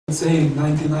Say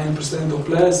 99% of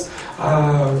players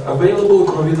are available.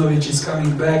 Krovinovic is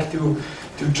coming back to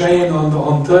train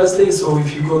on Thursday, so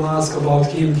if you're gonna ask about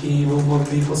him, he will not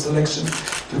be for selection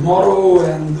tomorrow.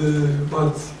 And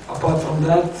but apart from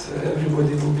that,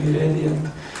 everybody will be ready. And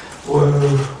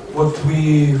what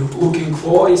we looking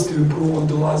for is to improve on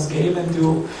the last game and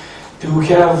to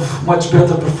have much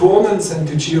better performance and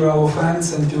to cheer our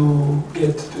fans and to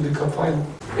get to the cup final.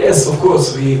 Yes, of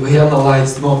course, we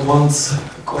analyzed not once,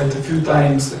 quite a few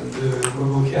times, and we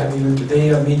will have even today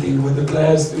a meeting with the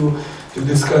players to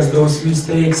discuss those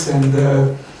mistakes. And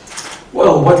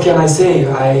well, what can I say?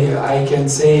 I can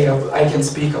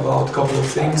speak about a couple of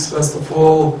things. First of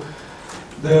all,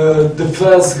 the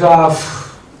first half,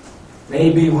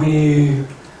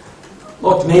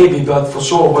 not maybe, but for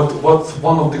sure, what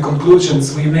one of the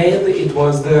conclusions we made, it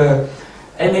was the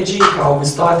energy, how we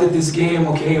started this game.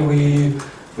 Okay,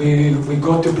 we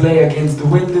got to play against the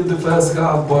wind in the first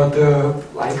half, but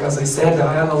like as I said,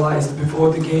 I analyzed before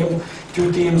the game,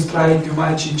 two teams tried to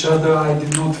match each other. I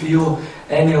did not feel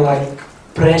any like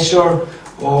pressure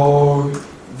or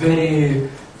very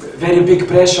big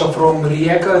pressure from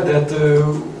Rijeka that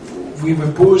we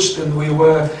were pushed and we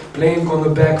were playing on the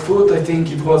back foot. I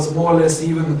think it was more or less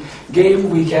even game.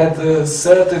 We had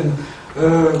certain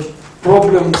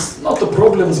problems, not the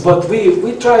problems, but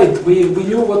we tried. We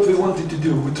knew what we wanted to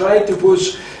do. We tried to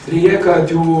push Rijeka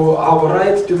to our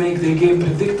right to make the game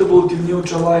predictable, to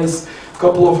neutralize a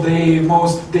couple of the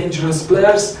most dangerous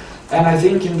players. And I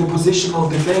think in the positional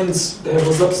defense there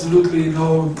was absolutely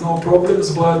no problems.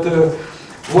 But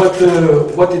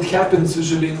what it happens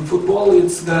usually in football,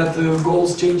 it's that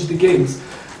goals change the games.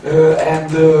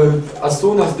 And as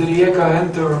soon as the Rijeka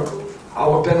enter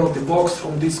our penalty box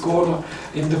from this corner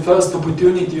in the first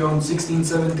opportunity on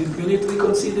 16th-17th minute, we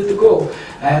conceded the goal.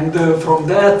 And from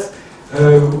that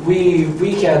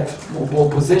we had more ball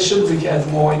possession, we had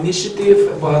more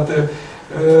initiative, but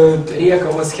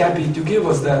Rijeka was happy to give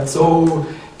us that. So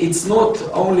it's not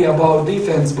only about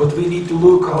defense, but we need to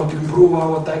look how to improve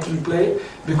our attacking play,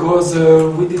 because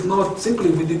we did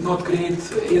not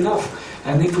create enough.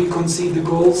 And if we concede the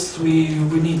goals, we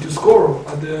need to score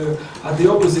at the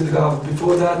opposite half.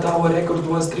 Before that, our record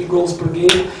was 3 goals per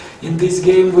game. In this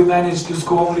game, we managed to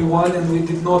score only 1, and we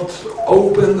did not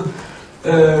open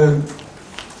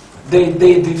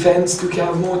the defense to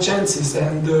have more chances.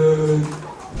 And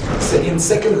in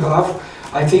second half,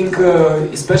 I think,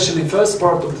 especially first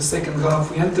part of the second half,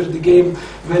 we entered the game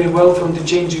very well from the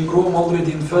changing room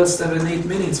already in first 7-8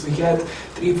 minutes. We had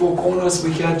 3-4 corners,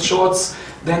 we had shots,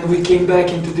 then we came back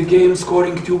into the game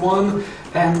scoring 2-1,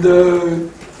 and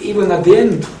even at the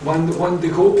end, when the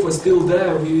hope was still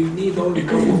there, we need only a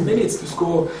couple of minutes to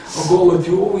score a goal or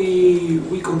two.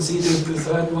 We conceded the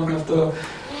third one after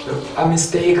a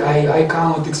mistake I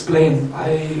cannot explain.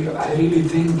 I really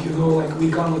think, like,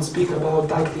 we cannot speak about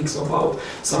tactics, about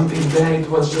something there. It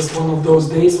was just one of those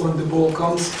days when the ball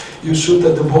comes, you shoot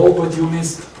at the ball, but you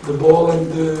missed the ball,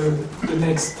 and the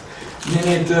next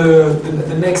minute,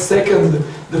 the next second,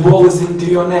 the ball is into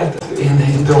your net.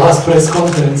 In the last press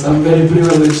conference, I'm very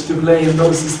privileged to play in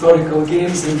those historical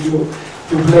games and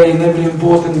to play in every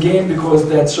important game, because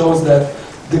that shows that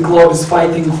the club is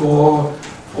fighting for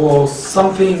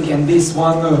something, and this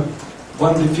one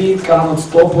defeat cannot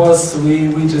stop us.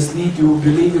 We just need to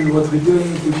believe in what we're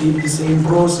doing, to keep the same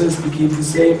process, to keep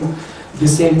the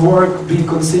same work, be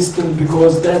consistent,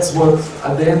 because that's what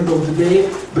at the end of the day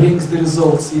brings the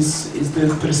results, is the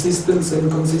persistence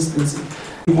and consistency.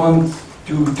 We want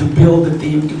to build a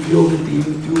team,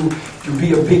 to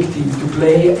be a big team, to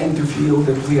play and to feel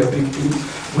that we are a big team.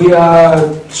 We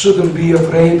shouldn't be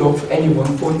afraid of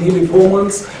anyone. For nearly 4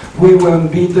 months we were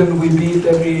unbeaten. We beat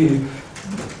every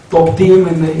top team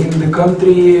in the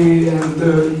country,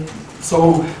 and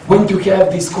so when you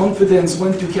have this confidence,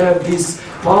 when you have this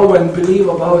power and believe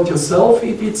about yourself,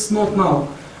 if it's not now,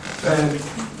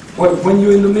 when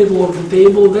you're in the middle of the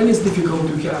table, then it's difficult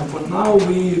to have. But now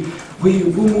we're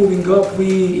moving up.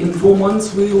 In 4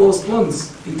 months we lost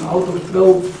once out of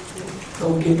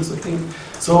 12 games, I think.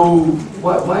 So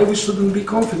why we shouldn't be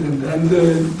confident? And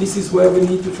this is where we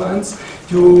need the fans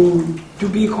to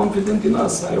be confident in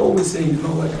us. I always say,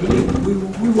 like,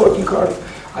 we're working hard.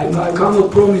 I cannot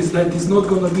promise that it's not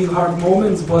going to be hard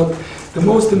moments, but the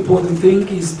most important thing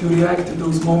is to react to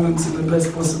those moments in the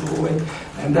best possible way.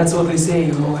 And that's what I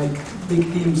say, like, big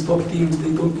teams, top teams,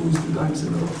 they don't lose 2 times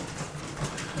in a row.